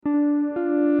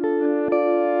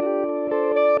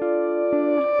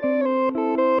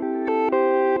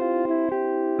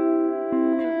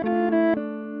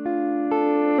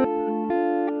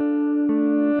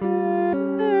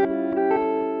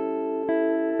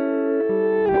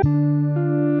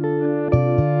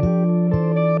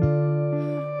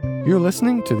You're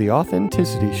listening to The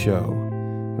Authenticity Show,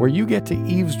 where you get to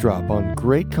eavesdrop on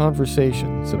great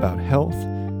conversations about health,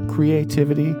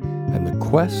 creativity, and the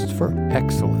quest for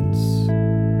excellence.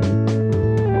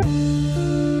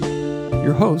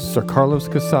 Your hosts are Carlos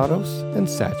Casados and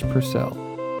Satch Purcell.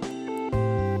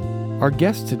 Our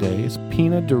guest today is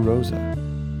Pina De Rosa.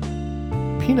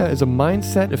 Pina is a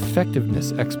mindset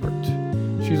effectiveness expert.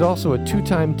 She's also a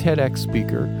two-time TEDx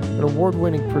speaker, an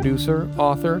award-winning producer,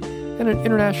 author, and an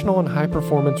international and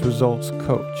high-performance results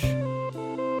coach.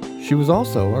 She was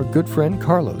also our good friend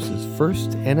Carlos's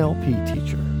first NLP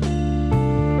teacher.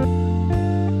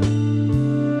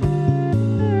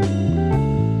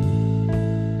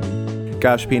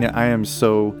 Gosh, Pina, I am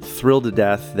so thrilled to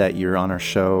death that you're on our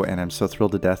show, and I'm so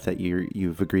thrilled to death that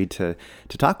you've agreed to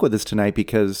talk with us tonight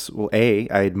because, well, I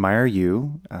admire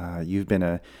you. You've been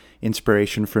an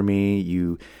inspiration for me.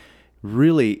 You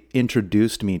really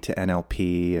introduced me to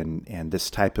NLP and this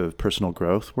type of personal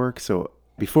growth work. So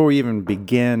before we even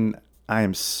begin, I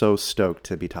am so stoked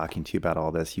to be talking to you about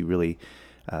all this. You really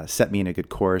set me in a good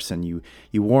course, and you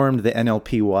warmed the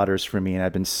NLP waters for me, and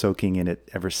I've been soaking in it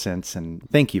ever since, and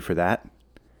thank you for that.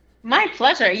 My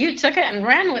pleasure. You took it and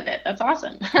ran with it. That's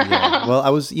awesome. Yeah. Well, I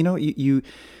was, you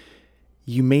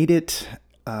made it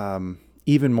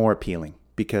even more appealing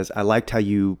because I liked how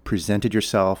you presented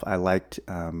yourself. I liked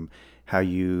how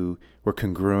you were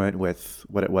congruent with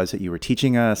what it was that you were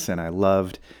teaching us, and I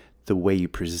loved the way you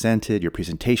presented, your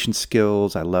presentation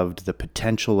skills. I loved the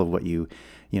potential of what you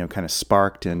kind of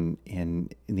sparked in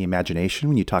the imagination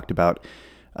when you talked about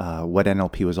what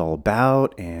NLP was all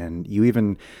about, and you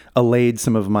even allayed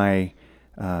some of my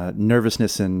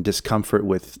nervousness and discomfort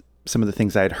with some of the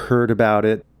things I had heard about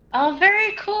it. Oh,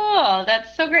 very cool.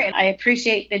 That's so great. I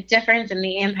appreciate the difference and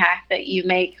the impact that you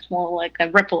make, more like a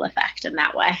ripple effect in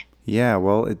that way. Yeah,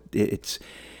 well, it's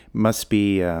must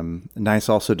be nice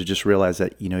also to just realize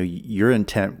that, your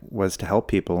intent was to help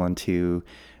people and to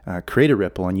create a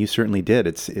ripple, and you certainly did.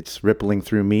 It's rippling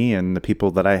through me, and the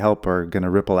people that I help are going to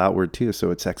ripple outward too,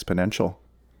 so it's exponential.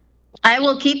 I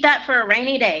will keep that for a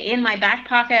rainy day in my back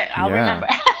pocket. I'll remember.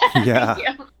 Yeah.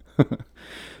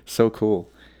 So cool.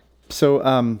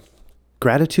 So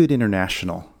Gratitude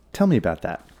International. Tell me about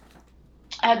that.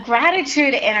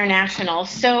 Gratitude International.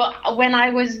 So when I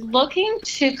was looking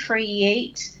to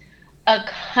create a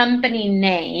company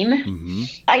name,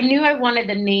 I knew I wanted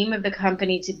the name of the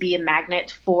company to be a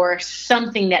magnet for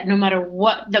something that no matter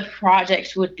what the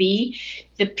project would be,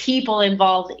 the people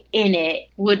involved in it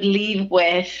would leave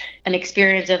with an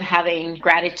experience of having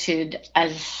gratitude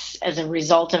as a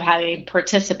result of having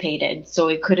participated. So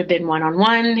it could have been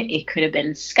one-on-one, it could have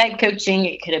been Skype coaching,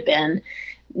 it could have been,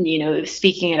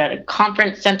 speaking at a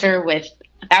conference center with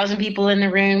 1,000 people in the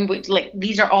room.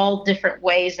 These are all different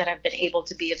ways that I've been able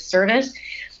to be of service.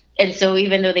 And so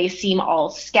even though they seem all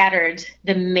scattered,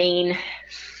 the main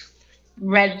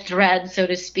red thread, so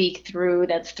to speak,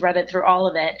 that's threaded through all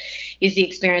of it is the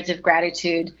experience of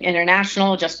Gratitude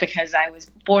International. Just because I was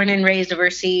born and raised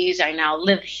overseas, I now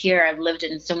live here. I've lived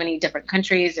in so many different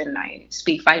countries and I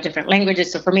speak 5 different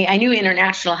languages. So for me, I knew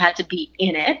international had to be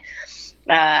in it.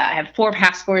 I have 4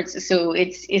 passports, so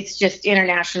it's just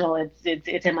international.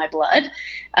 It's in my blood.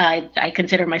 I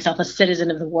consider myself a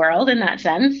citizen of the world in that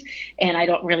sense, and I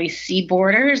don't really see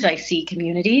borders. I see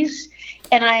communities.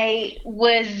 And I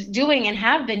was doing and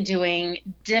have been doing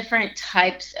different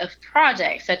types of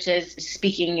projects, such as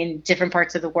speaking in different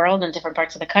parts of the world and different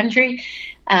parts of the country.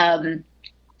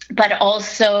 But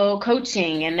also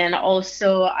coaching. And then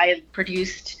also I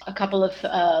produced a couple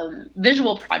of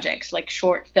visual projects like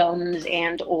short films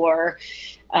and or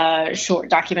short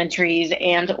documentaries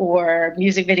and or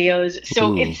music videos.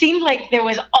 So It seemed like there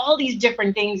was all these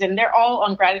different things, and they're all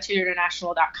on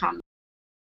gratitudeinternational.com.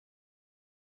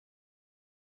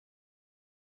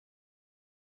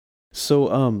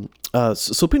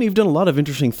 So Pina, you've done a lot of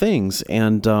interesting things,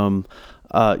 and I'm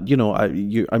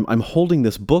holding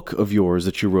this book of yours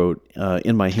that you wrote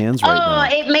in my hands right now.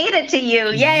 Oh, it made it to you!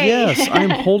 Yay! Yes, I'm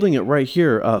holding it right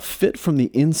here. Fit from the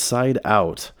Inside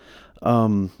Out.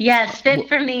 Yes, Fit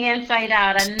from the Inside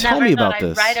Out. I Tell never me thought about I'd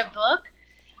this. write a book.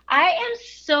 I am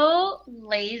so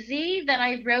lazy that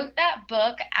I wrote that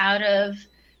book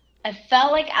I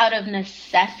felt like out of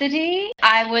necessity.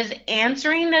 I was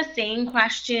answering the same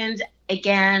questions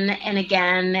again and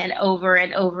again and over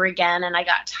again, and I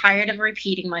got tired of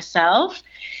repeating myself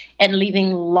and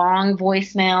leaving long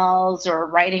voicemails or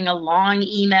writing a long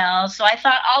email. So I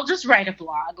thought I'll just write a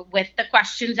blog with the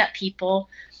questions that people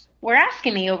were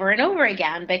asking me over and over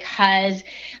again, because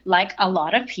like a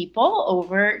lot of people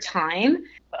over time,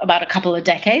 about a couple of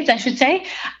decades, I should say,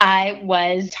 I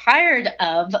was tired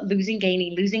of losing,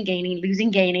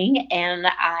 gaining, and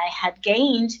I had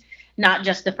gained not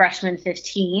just the freshman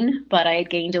 15, but I had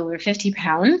gained over 50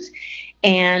 pounds.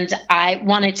 And I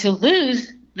wanted to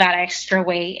lose that extra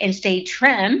weight and stay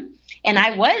trim. And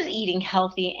I was eating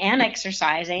healthy and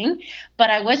exercising, but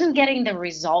I wasn't getting the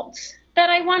results that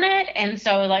I wanted. And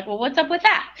so I was like, well, what's up with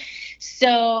that?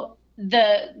 So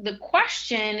the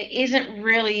question isn't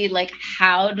really like,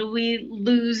 how do we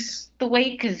lose the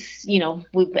weight? Because,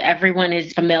 everyone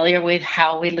is familiar with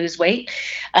how we lose weight,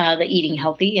 the eating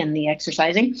healthy and the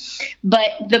exercising. But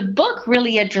the book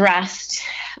really addressed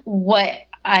what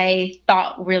I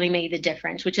thought really made the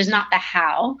difference, which is not the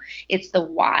how, it's the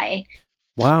why.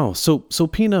 Wow. So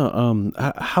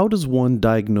Pina, how does one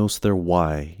diagnose their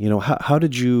why? How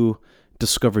did you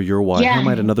discover your why? Yeah. How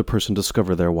might another person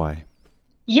discover their why?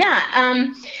 Yeah.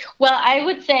 Well, I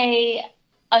would say,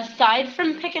 aside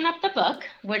from picking up the book,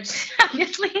 which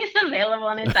obviously is available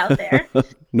and it's out there.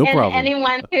 No and problem.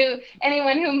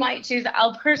 Anyone who might choose,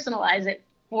 I'll personalize it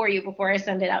for you before I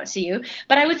send it out to you.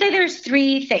 But I would say there's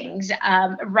three things.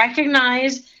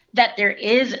 Recognize that there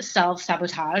is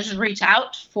self-sabotage, reach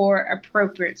out for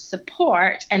appropriate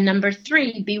support. And number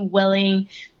three, be willing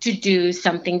to do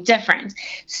something different.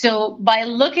 So by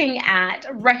looking at,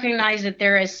 recognize that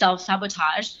there is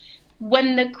self-sabotage.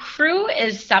 When the crew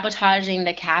is sabotaging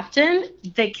the captain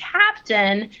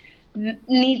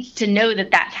needs to know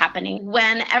that that's happening.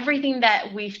 When everything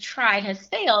that we've tried has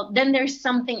failed, then there's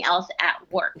something else at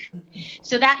work.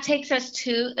 So that takes us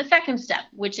to the second step,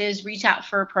 which is reach out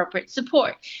for appropriate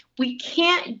support. We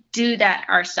can't do that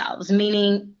ourselves,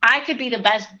 meaning I could be the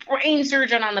best brain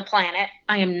surgeon on the planet.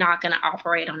 I am not going to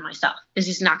operate on myself. It's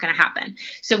just not going to happen.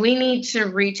 So we need to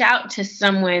reach out to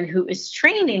someone who is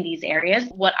trained in these areas,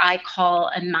 what I call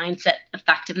a mindset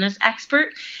effectiveness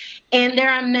expert. And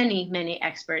there are many, many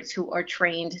experts who are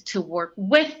trained to work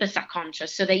with the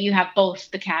subconscious so that you have both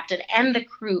the captain and the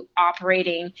crew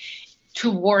operating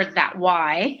toward that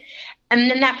why.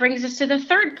 And then that brings us to the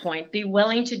third point, be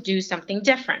willing to do something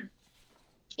different.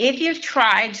 If you've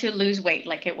tried to lose weight,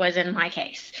 like it was in my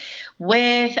case,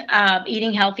 with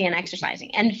eating healthy and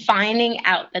exercising and finding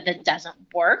out that that doesn't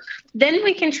work, then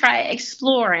we can try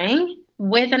exploring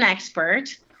with an expert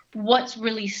what's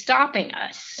really stopping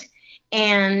us.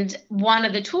 And one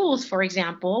of the tools, for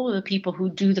example, the people who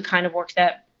do the kind of work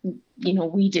that,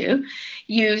 we do,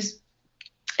 use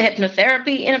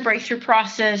hypnotherapy in a breakthrough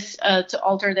process to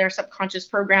alter their subconscious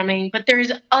programming. But there's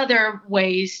other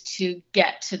ways to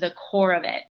get to the core of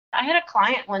it. I had a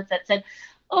client once that said,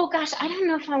 oh, gosh, I don't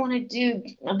know if I want to do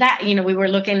that. We were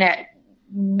looking at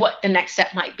what the next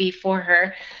step might be for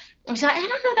her. So I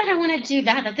don't know that I want to do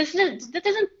that. That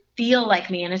doesn't feel like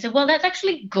me. And I said, well, that's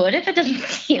actually good if it doesn't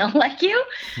feel like you,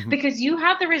 because you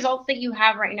have the results that you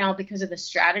have right now because of the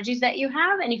strategies that you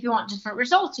have. And if you want different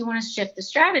results, you want to shift the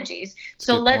strategies.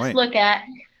 So let's look at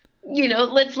why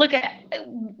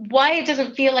it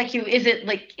doesn't feel like you. Is it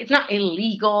like, it's not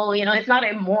illegal, it's not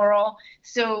immoral.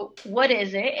 So what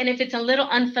is it? And if it's a little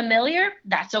unfamiliar,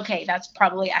 that's okay. That's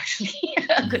probably actually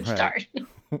a good start.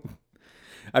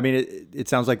 I mean, it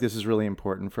sounds like this is really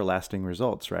important for lasting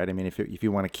results, right? I mean, if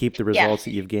you want to keep the results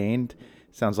that you've gained,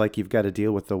 it sounds like you've got to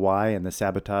deal with the why and the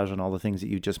sabotage and all the things that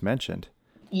you just mentioned.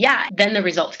 Yeah, then the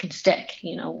results can stick,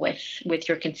 with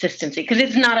your consistency, because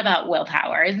it's not about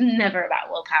willpower. It's never about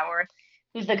willpower.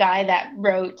 Who's the guy that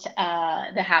wrote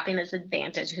The Happiness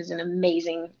Advantage, who's an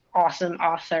amazing, awesome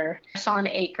author. Sean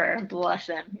Aker, bless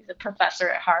him. He's a professor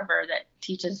at Harvard that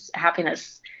teaches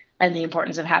happiness and the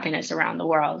importance of happiness around the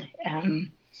world.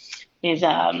 Is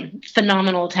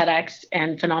phenomenal TEDx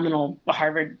and phenomenal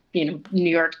Harvard, New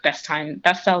York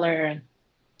bestseller.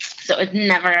 So it's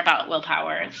never about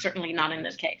willpower. It's certainly not in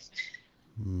this case.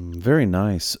 Very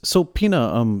nice. So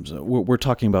Pina, we're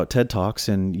talking about TED Talks,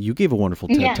 and you gave a wonderful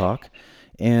TED Talk.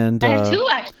 And I have two,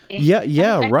 actually.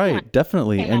 Yeah, right,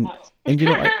 definitely. And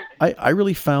I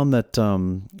really found that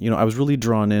I was really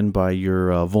drawn in by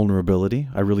your vulnerability.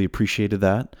 I really appreciated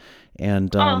that.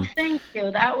 And thank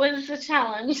you. That was a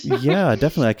challenge. Yeah,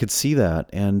 definitely, I could see that.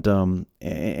 And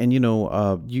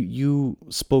you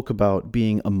spoke about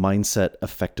being a mindset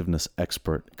effectiveness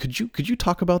expert. Could you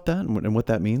talk about that and what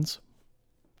that means?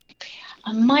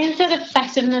 A mindset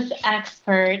effectiveness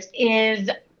expert is,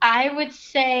 I would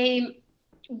say,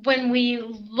 when we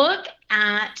look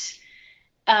at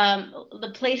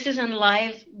the places in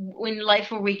life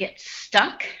where we get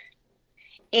stuck.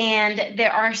 And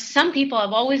there are some people,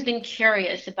 I've always been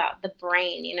curious about the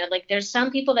brain, like there's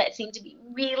some people that seem to be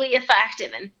really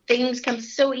effective and things come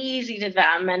so easy to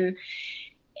them.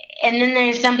 And then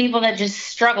there's some people that just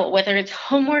struggle, whether it's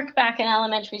homework back in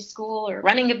elementary school or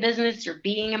running a business or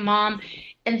being a mom.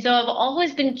 And so I've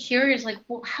always been curious, like,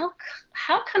 well,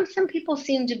 how come some people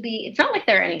seem to be, it's not like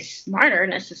they're any smarter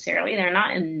necessarily. They're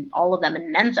not in all of them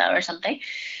in Mensa or something.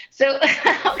 So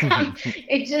how come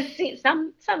it just seems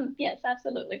some, yes,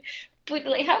 absolutely. But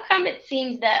like, how come it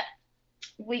seems that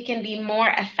we can be more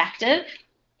effective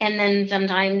and then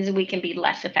sometimes we can be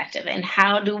less effective? And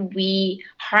how do we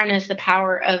harness the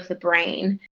power of the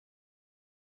brain?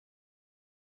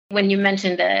 When you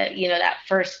mentioned that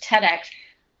first TEDx,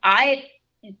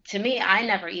 to me, I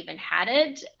never even had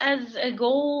it as a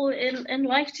goal in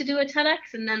life to do a TEDx.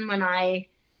 And then when I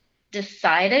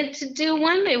decided to do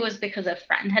one, it was because a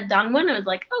friend had done one. I was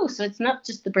like, oh, so it's not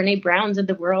just the Brene Browns of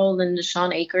the world and the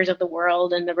Sean Akers of the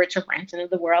world and the Richard Branson of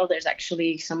the world. There's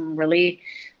actually some really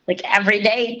like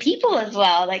everyday people as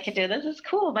well that could do this. Is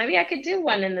cool. Maybe I could do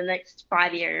one in the next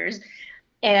 5 years.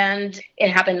 And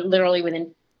it happened literally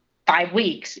within 5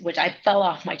 weeks, which I fell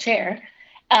off my chair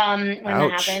when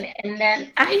that happened. And then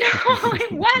I know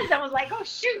it was. I was like, oh,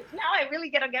 shoot, now I really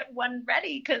got to get one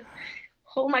ready because,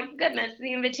 oh, my goodness,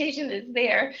 the invitation is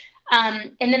there.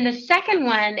 And then the second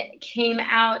one came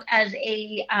out as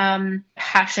a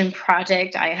passion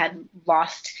project. I had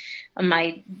lost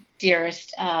my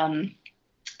dearest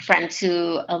friend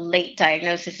to a late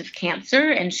diagnosis of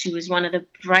cancer, and she was one of the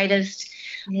brightest,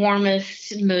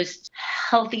 warmest, most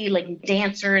healthy, like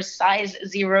dancers, size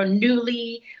 0,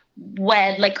 newly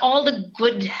wed, like all the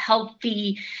good,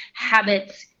 healthy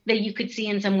habits that you could see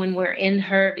in someone were in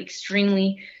her,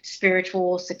 extremely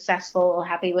spiritual, successful,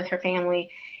 happy with her family.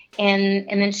 And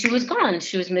then she was gone.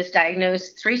 She was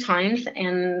misdiagnosed 3 times.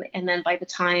 And then by the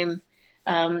time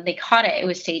they caught it, it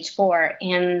was stage 4.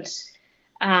 And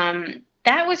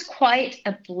that was quite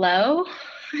a blow,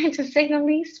 to say the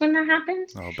least, when that happened.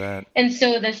 I'll bet. And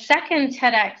so the second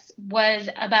TEDx was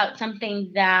about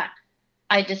something that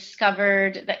I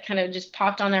discovered that kind of just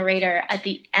popped on the radar at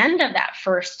the end of that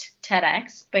first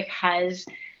TEDx, because,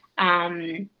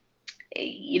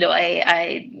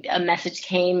 a message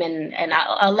came and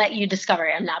I'll let you discover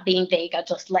it. I'm not being vague. I'll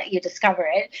just let you discover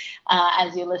it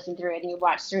as you listen through it and you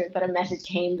watch through it. But a message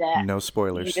came that no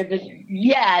spoilers.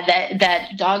 That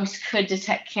dogs could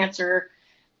detect cancer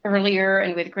earlier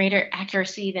and with greater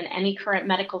accuracy than any current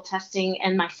medical testing.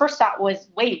 And my first thought was,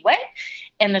 wait, what?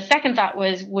 And the second thought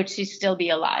was, would she still be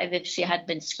alive if she had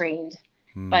been screened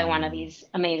by one of these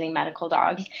amazing medical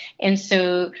dogs? And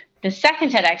so the second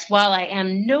TEDx, while I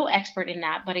am no expert in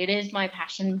that, but it is my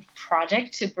passion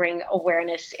project to bring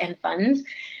awareness and funds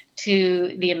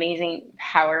to the amazing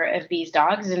power of these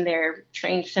dogs. And they're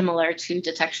trained similar to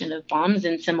detection of bombs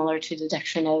and similar to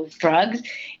detection of drugs.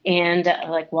 And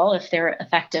if they're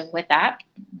effective with that,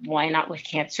 why not with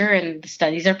cancer? And the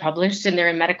studies are published and they're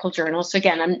in medical journals. So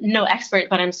again, I'm no expert,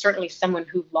 but I'm certainly someone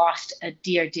who lost a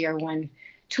dear, dear one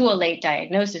to a late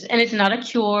diagnosis. And it's not a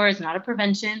cure, it's not a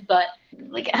prevention, but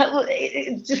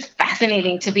it's just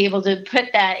fascinating to be able to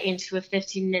put that into a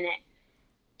 15-minute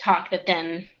talk that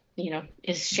then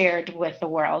is shared with the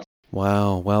world.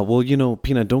 Wow. Well,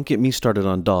 Pina, don't get me started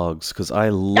on dogs because I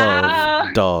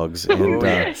love dogs. And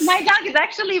my dog is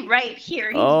actually right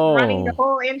here. He's running the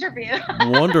whole interview.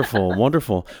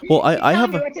 Wonderful. Well, I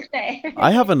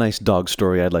have a nice dog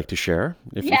story I'd like to share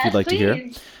if you'd like to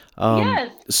hear.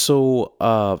 Yes. So,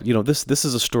 this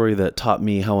is a story that taught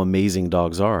me how amazing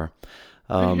dogs are.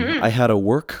 I had a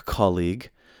work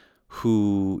colleague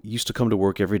who used to come to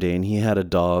work every day, and he had a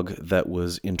dog that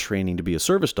was in training to be a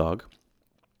service dog.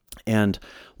 And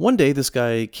one day this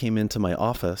guy came into my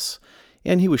office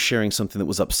and he was sharing something that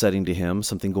was upsetting to him,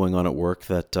 something going on at work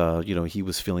that, he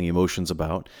was feeling emotions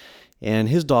about. And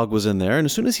his dog was in there. And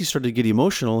as soon as he started to get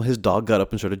emotional, his dog got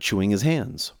up and started chewing his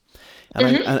hands.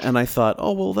 And I thought,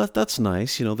 oh, well, that's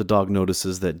nice. The dog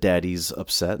notices that daddy's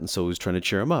upset. And so he's trying to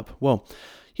cheer him up. Well,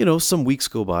 some weeks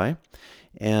go by.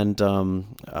 And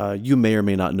you may or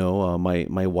may not know,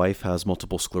 my wife has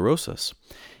multiple sclerosis.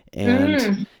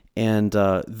 And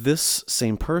this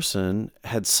same person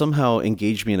had somehow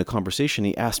engaged me in a conversation.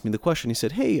 He asked me the question. He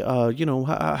said, hey,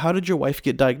 how did your wife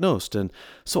get diagnosed? And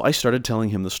so I started telling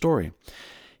him the story.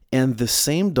 And the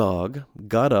same dog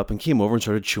got up and came over and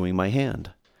started chewing my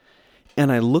hand.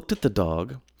 And I looked at the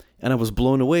dog and I was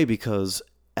blown away because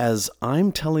as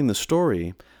I'm telling the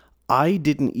story, I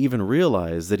didn't even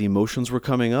realize that emotions were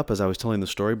coming up as I was telling the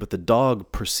story, but the dog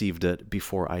perceived it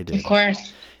before I did. Of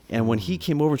course. And when he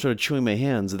came over and started chewing my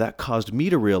hands, that caused me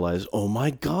to realize, oh my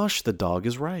gosh, the dog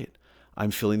is right.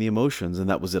 I'm feeling the emotions. And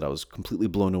that was it. I was completely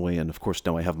blown away. And of course,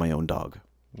 now I have my own dog.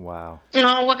 Wow.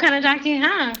 Oh, what kind of dog do you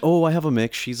have? Oh, I have a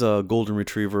mix. She's a golden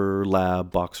retriever,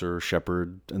 lab, boxer,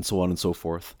 shepherd, and so on and so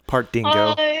forth. Part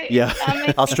dingo. Yeah.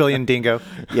 Australian dingo.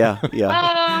 Yeah,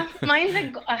 yeah.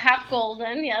 Mine's a half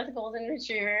golden. Yeah, it's a golden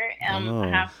retriever. A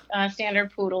half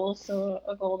standard poodle. So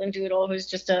a golden doodle who's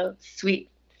just a sweet,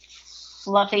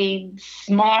 fluffy,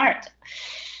 smart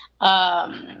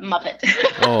Muppet.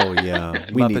 Oh yeah,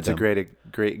 we need Muppet's them. a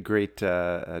great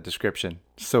description.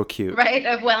 So cute. Right,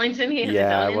 of Wellington. He has his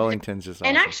own Wellington's just awesome.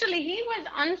 And actually, he was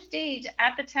on stage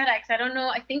at the TEDx. I don't know.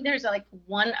 I think there's like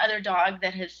one other dog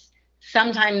that has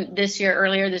sometime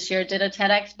earlier this year, did a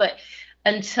TEDx. But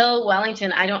until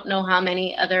Wellington, I don't know how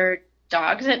many other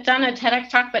dogs had done a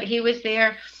TEDx talk. But he was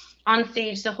there on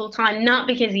stage the whole time, not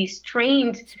because he's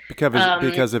trained.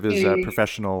 Because of his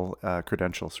professional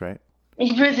credentials, right?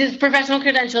 With his professional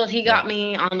credentials, he got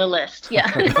me on the list.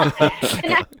 Yeah.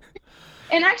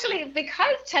 And actually,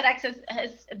 because TEDx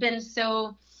has been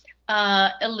so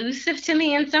elusive to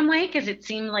me in some way, because it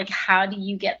seemed like, how do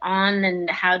you get on and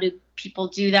how do people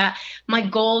do that? My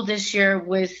goal this year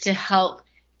was to help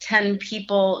 10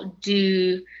 people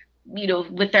do,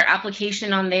 with their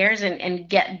application on theirs and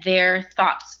get their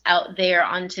thoughts out there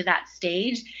onto that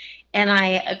stage. And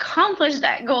I accomplished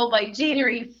that goal by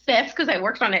January 5th because I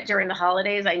worked on it during the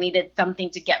holidays. I needed something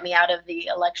to get me out of the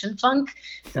election funk.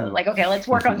 So okay, let's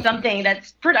work on something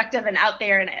that's productive and out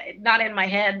there and not in my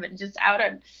head, but just out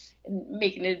and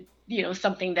making it,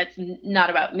 something that's not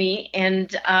about me.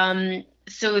 And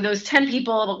so those 10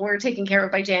 people were taken care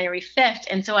of by January 5th.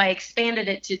 And so I expanded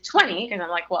it to 20 because I'm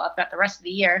like, well, I've got the rest of the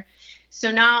year. So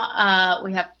now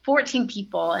we have 14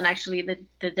 people, and actually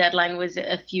the deadline was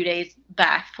a few days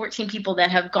back, 14 people that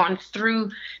have gone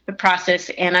through the process,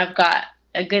 and I've got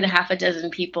a good half a dozen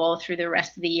people through the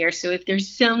rest of the year. So if there's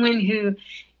someone who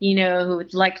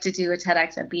would like to do a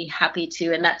TEDx, I'd be happy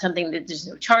to. And that's something that there's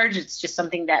no charge. It's just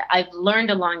something that I've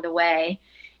learned along the way,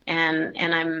 and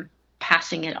I'm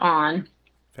passing it on.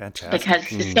 Fantastic.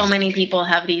 Because so many people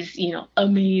have these,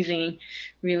 amazing,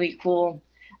 really cool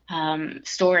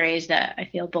stories that I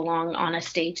feel belong on a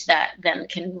stage that then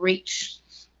can reach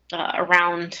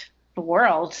around the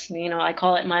world. I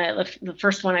call it the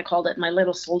first one I called it my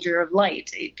little soldier of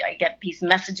light. I get these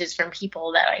messages from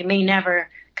people that I may never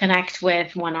connect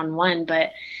with one-on-one,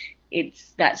 but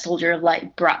it's that soldier of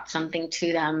light brought something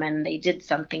to them and they did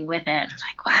something with it. It's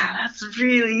like, wow, that's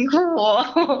really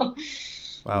cool.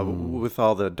 Wow, with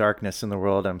all the darkness in the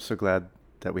world, I'm so glad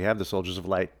that we have the soldiers of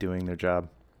light doing their job.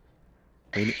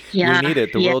 We need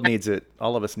it. The world needs it.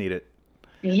 All of us need it.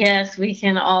 Yes, we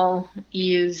can all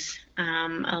use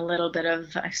a little bit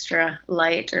of extra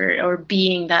light or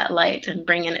being that light and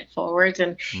bringing it forward.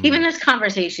 And even this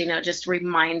conversation, just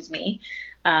reminds me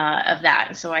of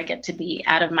that. So I get to be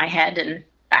out of my head and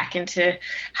back into,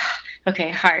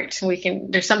 heart.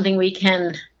 There's something we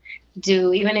can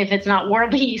do, even if it's not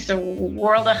world peace or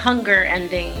world of hunger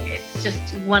ending. It's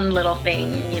just one little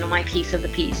thing, my piece of the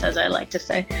peace, as I like to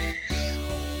say.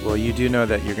 Well, you do know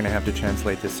that you're going to have to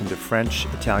translate this into French,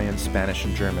 Italian, Spanish,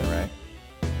 and German, right?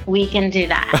 We can do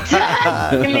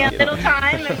that. Give me a little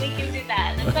time and we can do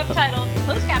that. And subtitles,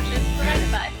 closed captions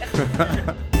provided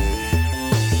by.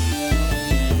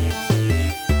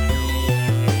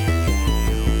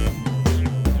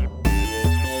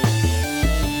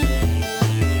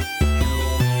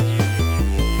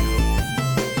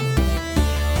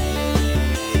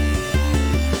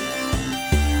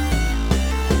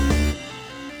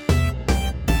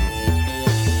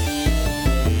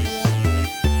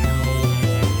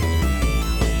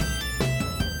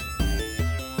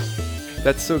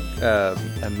 That's so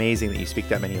amazing that you speak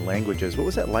that many languages. What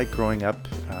was that like growing up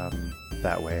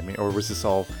that way? I mean, or was this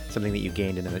all something that you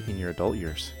gained in your adult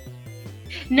years?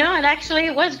 No,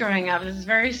 it was growing up. It was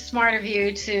very smart of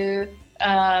you to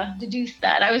deduce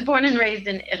that. I was born and raised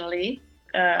in Italy,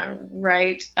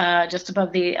 just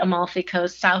above the Amalfi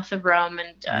Coast, south of Rome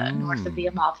and north of the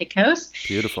Amalfi Coast.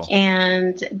 Beautiful.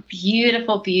 And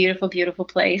beautiful, beautiful, beautiful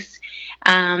place.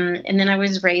 And then I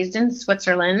was raised in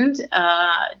Switzerland,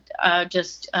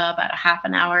 just about a half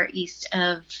an hour east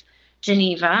of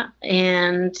Geneva.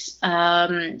 And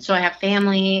so I have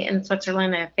family in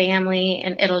Switzerland. I have family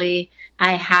in Italy.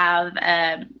 I have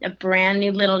a brand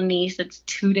new little niece that's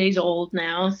 2 days old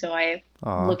now. So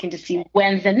I'm looking to see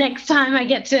when's the next time I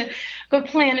get to go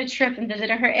plan a trip and visit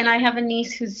her. And I have a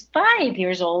niece who's 5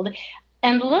 years old.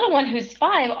 And the little one who's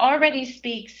 5 already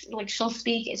speaks, she'll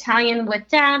speak Italian with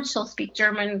dad. She'll speak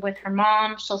German with her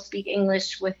mom. She'll speak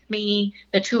English with me.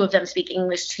 The two of them speak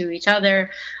English to each other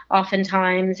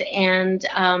oftentimes. And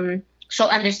she'll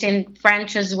understand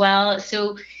French as well.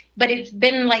 So but it's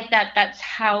been like that. That's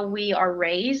how we are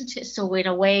raised. So in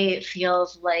a way, it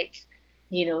feels like,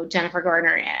 Jennifer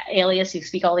Garner, alias, you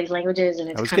speak all these languages, and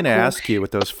it's I was kind going of to cool. ask you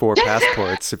with those 4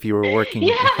 passports if you were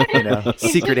working,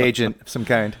 secret agent of some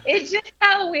kind. It's just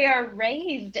how we are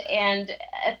raised, and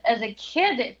as a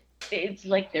kid, it's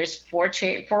like there's four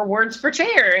words for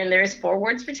chair, and there's 4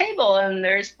 words for table, and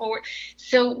there's 4.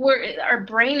 So our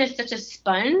brain is such a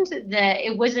sponge that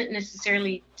it wasn't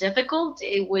necessarily difficult.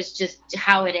 It was just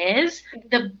how it is.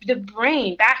 The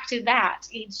brain, back to that,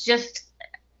 it's just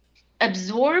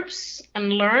absorbs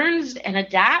and learns and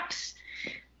adapts.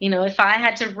 If I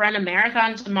had to run a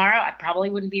marathon tomorrow, I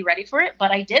probably wouldn't be ready for it, but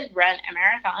I did run a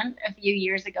marathon a few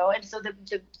years ago. And so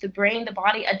the brain, the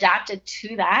body adapted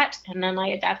to that. And then I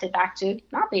adapted back to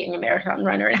not being a marathon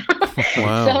runner now.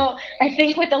 Wow. So I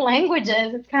think with the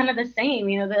languages, it's kind of the same.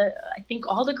 I think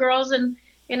all the girls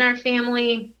in our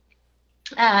family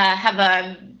have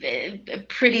a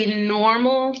pretty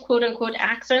normal, quote unquote,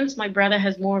 accents. My brother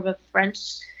has more of a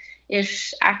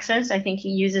French-ish accent. I think he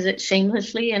uses it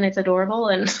shamelessly, and it's adorable.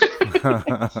 And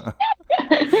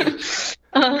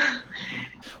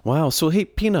Wow. So, hey,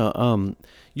 Pina,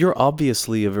 you're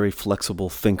obviously a very flexible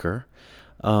thinker.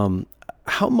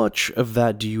 How much of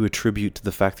that do you attribute to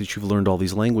the fact that you've learned all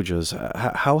these languages?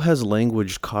 How has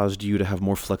language caused you to have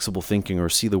more flexible thinking or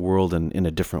see the world in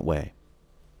a different way?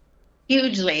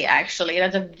 Hugely, actually.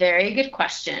 That's a very good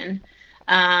question.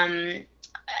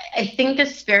 I think the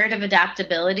spirit of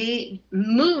adaptability,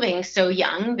 moving so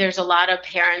young, there's a lot of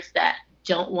parents that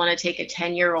don't want to take a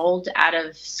 10-year-old out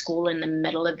of school in the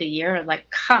middle of the year. Like,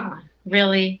 come on,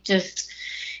 really? Just,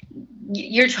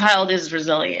 your child is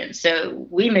resilient. So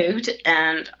we moved,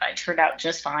 and I turned out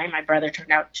just fine. My brother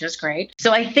turned out just great.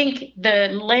 So I think the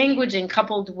languaging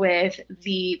coupled with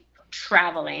the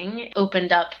traveling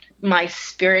opened up my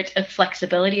spirit of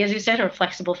flexibility, as you said, or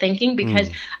flexible thinking, because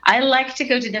I like to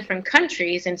go to different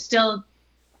countries, and still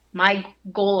my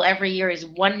goal every year is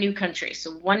one new country.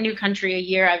 So one new country a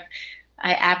year.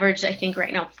 I average, I think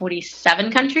right now,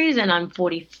 47 countries, and I'm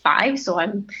 45. So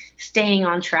I'm staying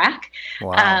on track.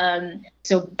 Wow.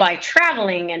 So by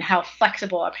traveling and how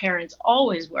flexible our parents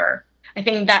always were, I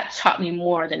think that taught me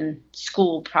more than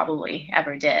school probably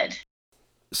ever did.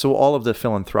 So all of the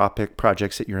philanthropic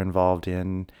projects that you're involved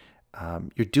in,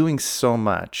 you're doing so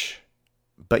much,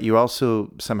 but you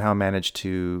also somehow manage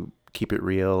to keep it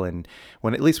real. And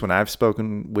at least when I've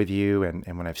spoken with you and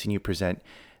when I've seen you present,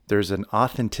 there's an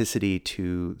authenticity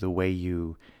to the way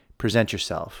you present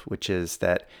yourself, which is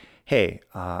that, hey,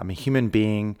 I'm a human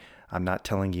being. I'm not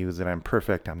telling you that I'm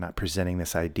perfect. I'm not presenting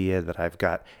this idea that I've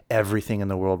got everything in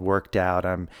the world worked out.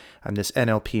 I'm this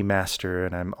NLP master,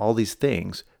 and I'm all these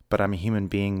things. But I'm a human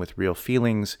being with real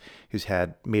feelings who's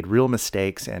made real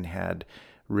mistakes and had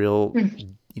real,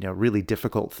 really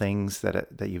difficult things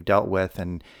that you've dealt with.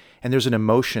 And there's an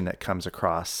emotion that comes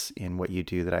across in what you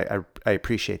do that I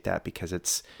appreciate that, because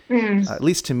it's, at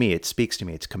least to me, it speaks to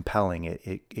me. It's compelling.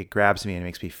 It grabs me and it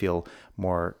makes me feel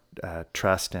more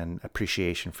trust and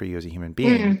appreciation for you as a human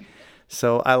being.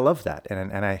 So I love that.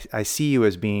 And I see you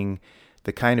as being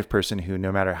the kind of person who,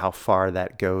 no matter how far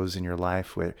that goes in your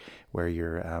life, where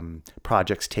your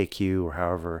projects take you, or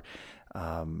however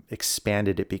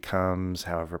expanded it becomes,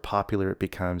 however popular it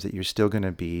becomes, that you're still going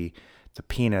to be the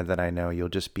Pina that I know. You'll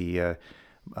just be a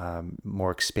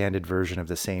more expanded version of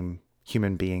the same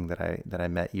human being that I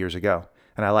met years ago,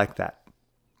 and I like that.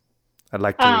 I'd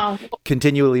like to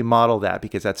continually model that,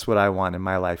 because that's what I want in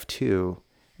my life too,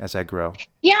 as I grow.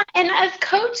 Yeah, and as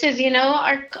coaches,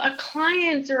 our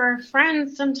clients or our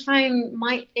friends sometimes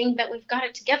might think that we've got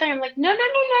it together. I'm like, no.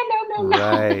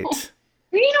 Right.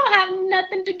 We don't have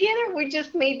nothing together. We're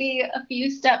just maybe a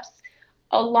few steps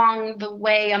along the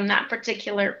way on that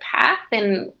particular path,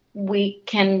 and we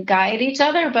can guide each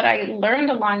other. But I learned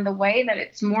along the way that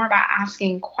it's more about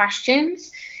asking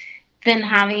questions than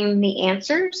having the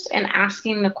answers, and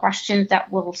asking the questions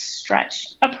that will stretch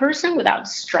a person without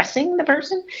stressing the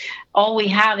person. All we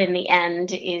have in the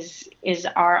end is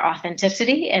our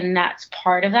authenticity, and that's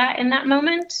part of that in that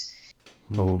moment.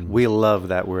 Oh, we love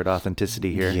that word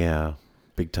authenticity here. Yeah,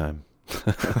 big time.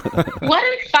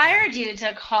 What inspired you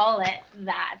to call it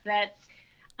that?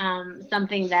 That's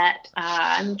something that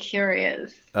I'm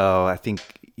curious. Oh, I think,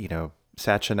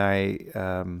 Satch and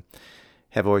I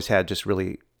have always had just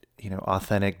really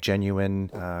authentic, genuine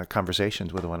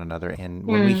conversations with one another. And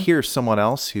when we hear someone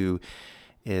else who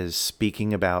is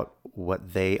speaking about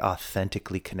what they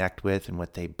authentically connect with and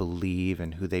what they believe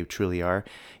and who they truly are,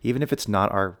 even if it's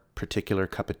not our particular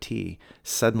cup of tea,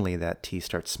 suddenly that tea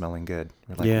starts smelling good.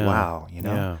 We're like, wow,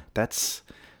 that's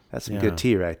That's some good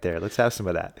tea right there. Let's have some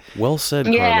of that. Well said,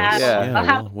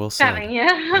 Carlos. Well said.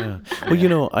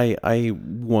 Well, I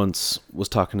once was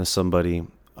talking to somebody,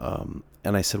 and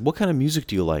I said, "What kind of music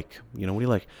do you like? What do you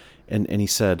like?" And he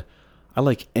said, "I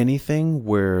like anything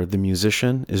where the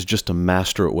musician is just a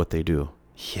master at what they do."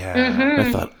 Yeah. Mm-hmm.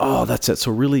 I thought, oh, that's it.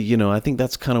 So really, I think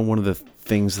that's kind of one of the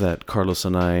things that Carlos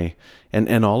and I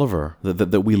and Oliver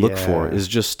that we look for is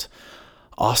just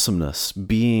awesomeness,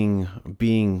 being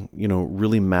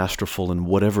really masterful in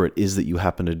whatever it is that you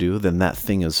happen to do. Then that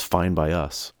thing is fine by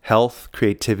us. Health,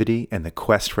 creativity, and the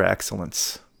quest for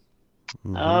excellence.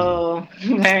 Mm-hmm. Oh,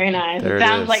 very nice. It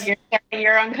sounds like you're in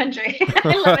your own country.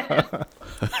 I love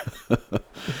it.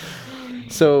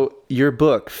 So your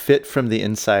book, Fit from the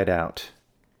Inside Out.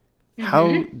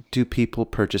 How do people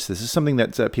purchase this? Is this something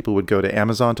that people would go to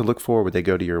Amazon to look for? Would they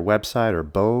go to your website or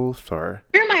both? Or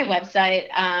through my website,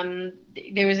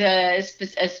 there was a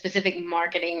specific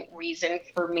marketing reason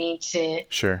for me to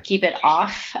keep it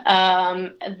off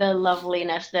the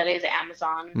loveliness that is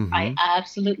Amazon. Mm-hmm. I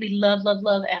absolutely love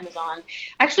Amazon.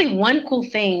 Actually, one cool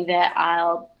thing that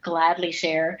I'll gladly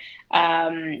share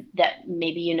that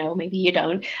maybe you know, maybe you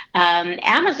don't.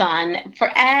 Amazon,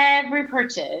 for every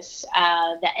purchase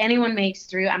that anyone makes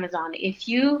through Amazon, if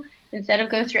you instead of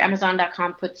go through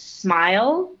Amazon.com, put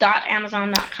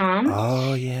smile.amazon.com.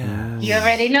 Oh, yeah. You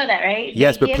already know that, right?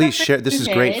 Yes, but please share. This is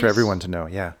great for everyone to know.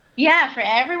 Yeah. Yeah, for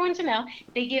everyone to know.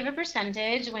 They give a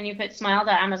percentage when you put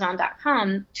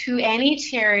smile.amazon.com to any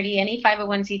charity, any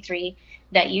 501c3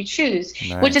 that you choose,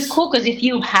 which is cool because if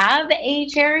you have a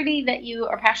charity that you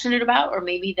are passionate about, or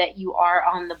maybe that you are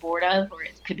on the board of, or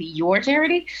it could be your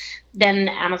charity, then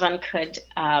Amazon could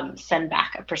send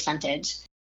back a percentage.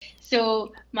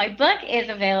 So my book is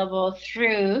available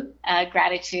through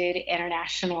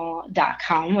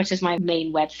gratitudeinternational.com, which is my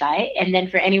main website. And then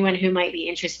for anyone who might be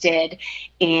interested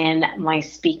in my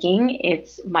speaking,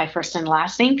 it's my first and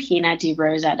last name,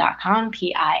 PinaDeRosa.com,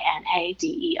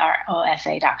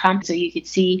 PinaDeRosa.com. So you could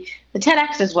see the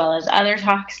TEDx as well as other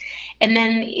talks. And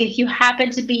then if you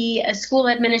happen to be a school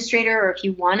administrator, or if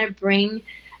you want to bring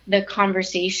the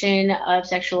conversation of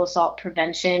sexual assault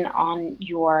prevention on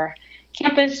your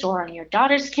campus or on your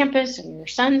daughter's campus or your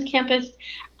son's campus,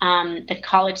 the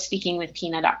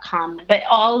collegespeakingwithpina.com. But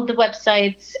all the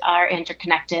websites are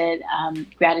interconnected.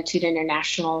 Gratitude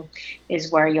International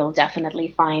is where you'll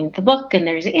definitely find the book, and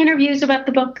there's interviews about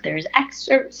the book, there's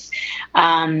excerpts.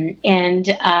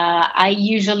 I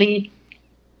usually,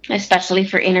 especially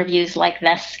for interviews like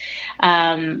this,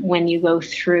 when you go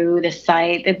through the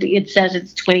site, it says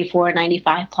it's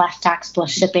 $24.95 plus tax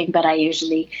plus shipping, but I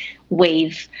usually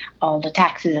waive all the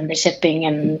taxes and the shipping,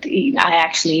 and I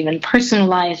actually even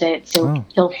personalize it, so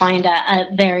you'll find a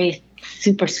very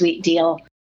super sweet deal.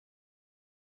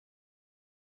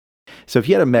 So if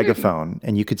you had a megaphone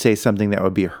and you could say something that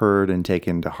would be heard and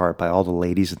taken to heart by all the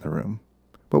ladies in the room,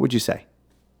 what would you say?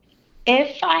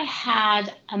 If I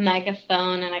had a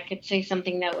megaphone and I could say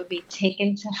something that would be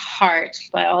taken to heart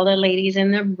by all the ladies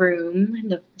in the room,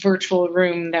 the virtual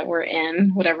room that we're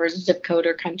in, whatever zip code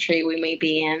or country we may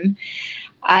be in,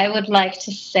 I would like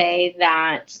to say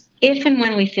that if and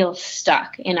when we feel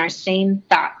stuck in our same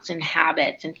thoughts and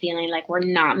habits and feeling like we're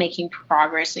not making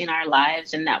progress in our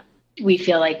lives and that we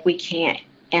feel like we can't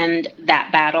end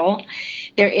that battle,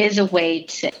 there is a way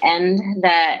to end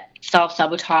that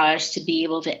self-sabotage, to be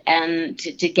able to end,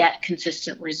 to get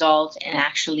consistent results, and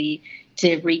actually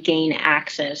to regain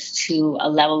access to a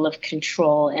level of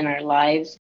control in our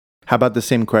lives. How about the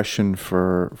same question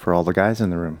for all the guys in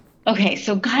the room? Okay,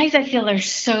 so guys, I feel are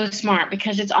so smart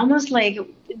because it's almost like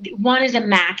one is a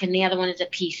Mac and the other one is a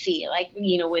PC, like,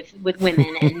 with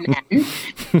women and men.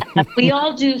 We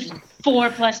all do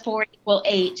 4 + 4 =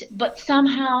 8, but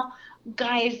somehow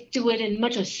guys do it in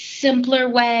much a simpler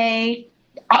way,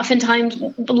 oftentimes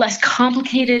less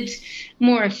complicated,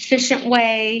 more efficient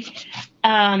way.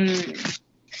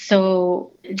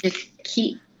 So just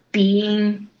keep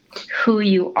being who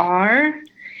you are.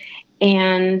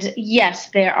 And yes,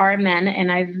 there are men,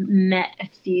 and I've met a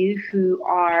few who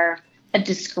are a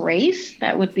disgrace.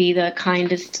 That would be the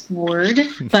kindest word.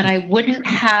 But I wouldn't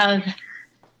have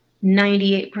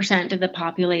 98% of the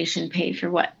population pay for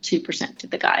what 2%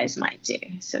 of the guys might do.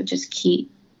 So just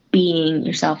keep being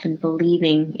yourself and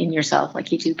believing in yourself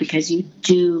like you do, because you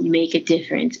do make a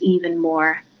difference even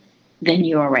more than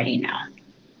you already know.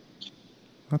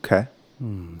 Okay.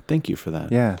 Thank you for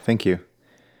that. Yeah, thank you.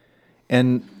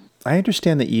 And I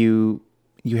understand that you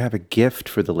have a gift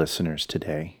for the listeners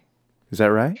today. Is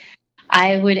that right?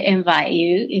 I would invite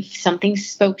you, if something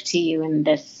spoke to you in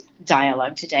this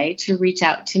dialogue today, to reach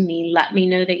out to me. Let me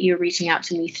know that you're reaching out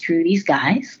to me through these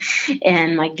guys.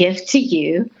 And my gift to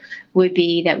you would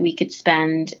be that we could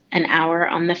spend an hour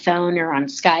on the phone or on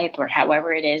Skype or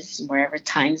however it is, wherever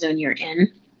time zone you're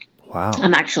in. Wow.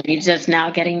 I'm actually just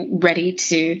now getting ready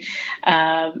to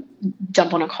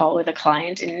jump on a call with a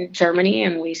client in Germany,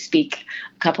 and we speak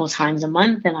a couple of times a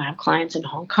month. And I have clients in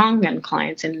Hong Kong and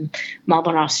clients in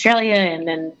Melbourne, Australia, and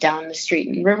then down the street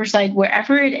in Riverside,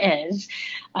 wherever it is,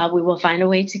 we will find a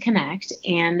way to connect.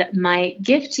 And my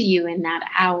gift to you in that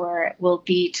hour will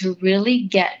be to really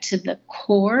get to the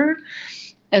core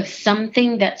of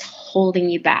something that's holding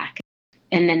you back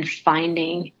and then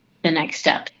finding the next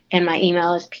step. And my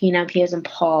email is Pina, P as in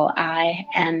Paul,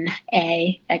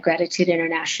 I-N-A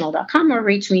 @gratitudeinternational.com, or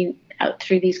reach me out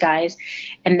through these guys.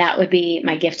 And that would be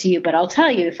my gift to you. But I'll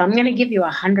tell you, if I'm going to give you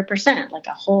 100%, like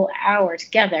a whole hour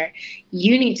together,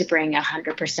 you need to bring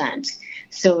 100%.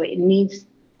 So it needs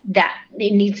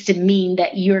to mean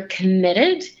that you're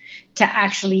committed to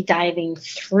actually diving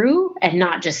through and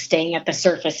not just staying at the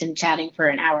surface and chatting for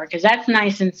an hour, because that's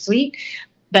nice and sweet,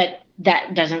 but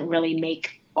that doesn't really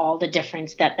make all the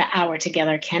difference that the hour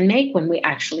together can make when we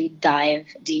actually dive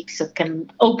deep. So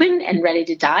come open and ready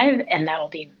to dive, and that'll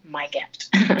be my gift.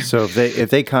 So if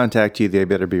they contact you, they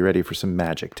better be ready for some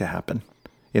magic to happen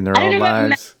in their own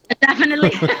lives.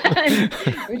 Definitely.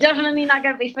 We're definitely not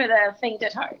going to be for the faint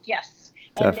at heart. Yes.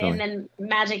 And then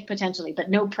magic potentially, but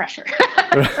no pressure.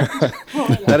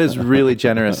 That is really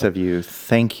generous of you.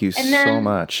 Thank you so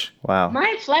much. Wow.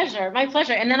 My pleasure.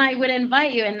 And then I would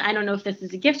invite you, and I don't know if this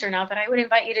is a gift or not, but I would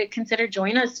invite you to consider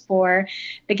join us for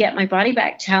the Get My Body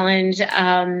Back Challenge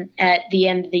at the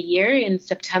end of the year in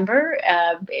September.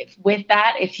 With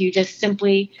that, if you just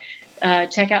simply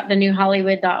check out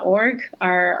thenewhollywood.org,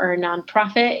 our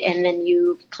nonprofit, and then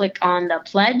you click on the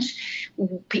pledge.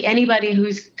 Anybody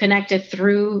who's connected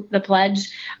through the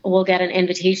pledge will get an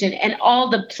invitation. And all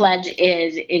the pledge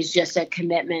is just a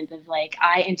commitment of like,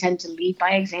 I intend to lead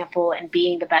by example and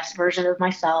being the best version of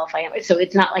myself. So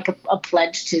it's not like a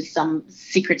pledge to some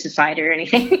secret society or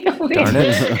anything. Darn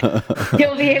it.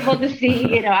 You'll be able to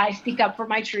see, I speak up for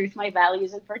my truth, my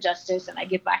values, and for justice, and I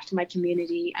give back to my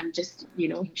community. I'm just,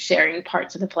 sharing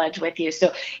parts of the pledge with you.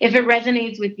 So if it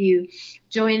resonates with you,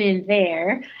 join in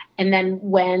there. And then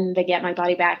when the Get My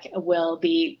Body Back will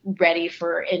be ready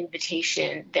for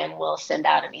invitation, then we'll send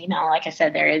out an email. Like I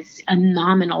said, there is a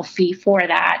nominal fee for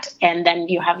that. And then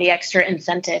you have the extra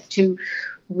incentive to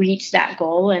reach that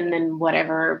goal. And then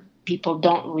whatever people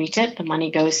don't reach it, the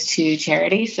money goes to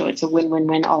charity. So it's a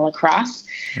win-win-win all across.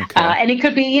 Okay. And it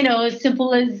could be, as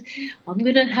simple as, I'm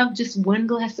going to have just one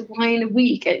glass of wine a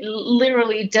week. It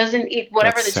literally doesn't eat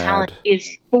whatever That's the sad. challenge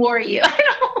is for you. I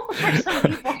know, for some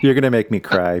people. You're going to make me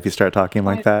cry if you start talking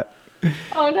like that.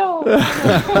 Oh,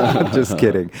 no. Just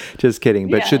kidding.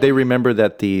 But should they remember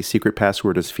that the secret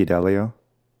password is Fidelio?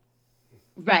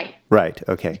 Right.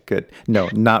 Okay, good. No,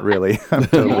 not really. I'm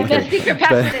totally kidding. The secret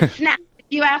password is snack.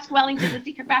 You ask Wellington, the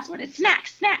secret password is snack.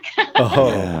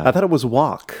 I thought it was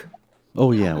walk.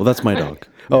 Oh, yeah. Well, that's my dog.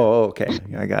 Oh, okay.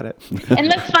 I got it. And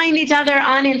let's find each other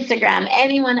on Instagram.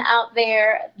 Anyone out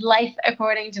there, Life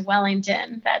According to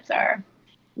Wellington. That's our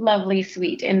lovely,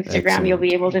 sweet Instagram. Excellent. You'll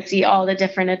be able to see all the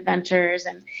different adventures.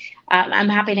 And I'm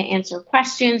happy to answer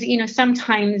questions.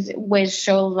 Sometimes with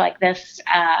shows like this,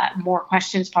 more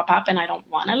questions pop up, and I don't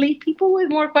want to leave people with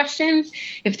more questions.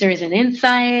 If there is an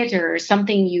insight or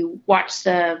something, you watch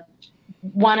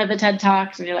one of the TED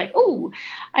Talks and you're like, oh,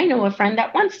 I know a friend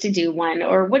that wants to do one,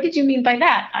 or what did you mean by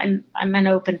that? I'm an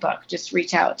open book. Just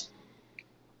reach out.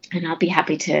 And I'll be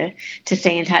happy to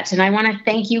stay in touch. And I want to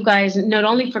thank you guys, not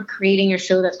only for creating a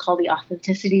show that's called The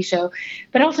Authenticity Show,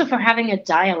 but also for having a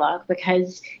dialogue,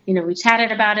 because, we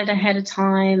chatted about it ahead of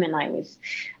time, and I was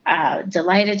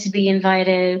delighted to be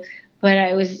invited. But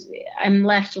I'm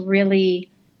left really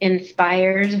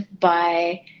inspired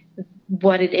by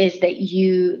what it is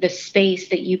the space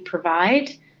that you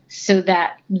provide, so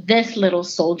that this little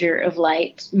soldier of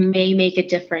light may make a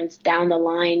difference down the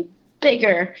line,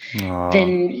 bigger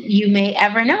than you may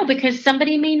ever know, because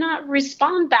somebody may not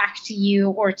respond back to you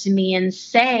or to me and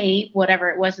say whatever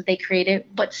it was that they created,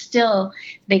 but still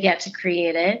they get to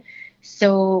create it.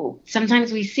 So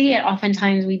sometimes we see it,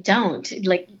 oftentimes we don't.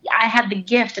 Like, I had the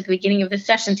gift at the beginning of the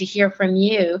session to hear from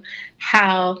you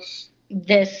how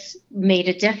this made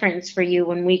a difference for you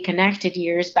when we connected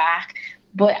years back.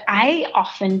 But I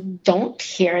often don't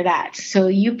hear that. So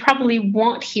you probably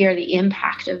won't hear the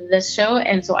impact of this show.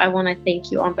 And so I want to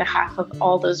thank you on behalf of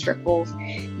all those ripples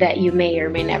that you may or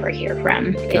may never hear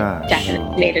from. It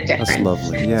definitely made a difference. That's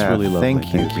lovely. Yeah, it's really lovely.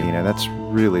 Thank you, Pina. That's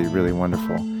really, really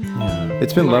wonderful. Yeah.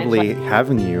 It's been lovely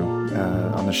having you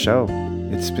on the show.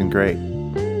 It's been great.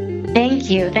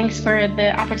 Thank you. Thanks for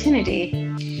the opportunity.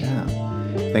 Yeah.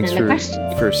 Thanks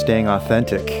for staying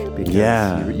authentic.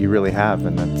 Because you really have,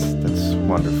 and that's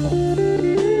wonderful.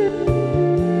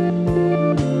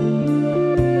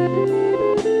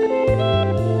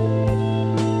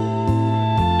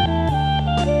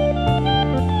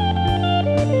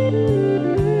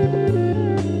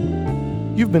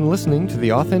 You've been listening to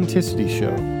The Authenticity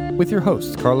Show with your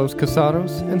hosts Carlos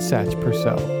Casados and Satch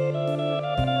Purcell.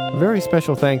 Very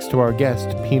special thanks to our guest,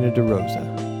 Pina De Rosa.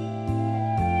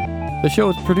 The show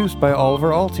is produced by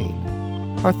Oliver Altine.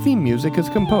 Our theme music is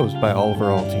composed by Oliver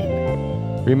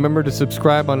Altine. Remember to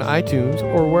subscribe on iTunes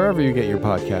or wherever you get your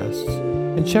podcasts,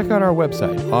 and check out our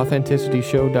website,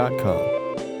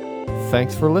 AuthenticityShow.com.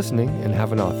 Thanks for listening and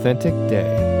have an authentic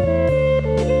day.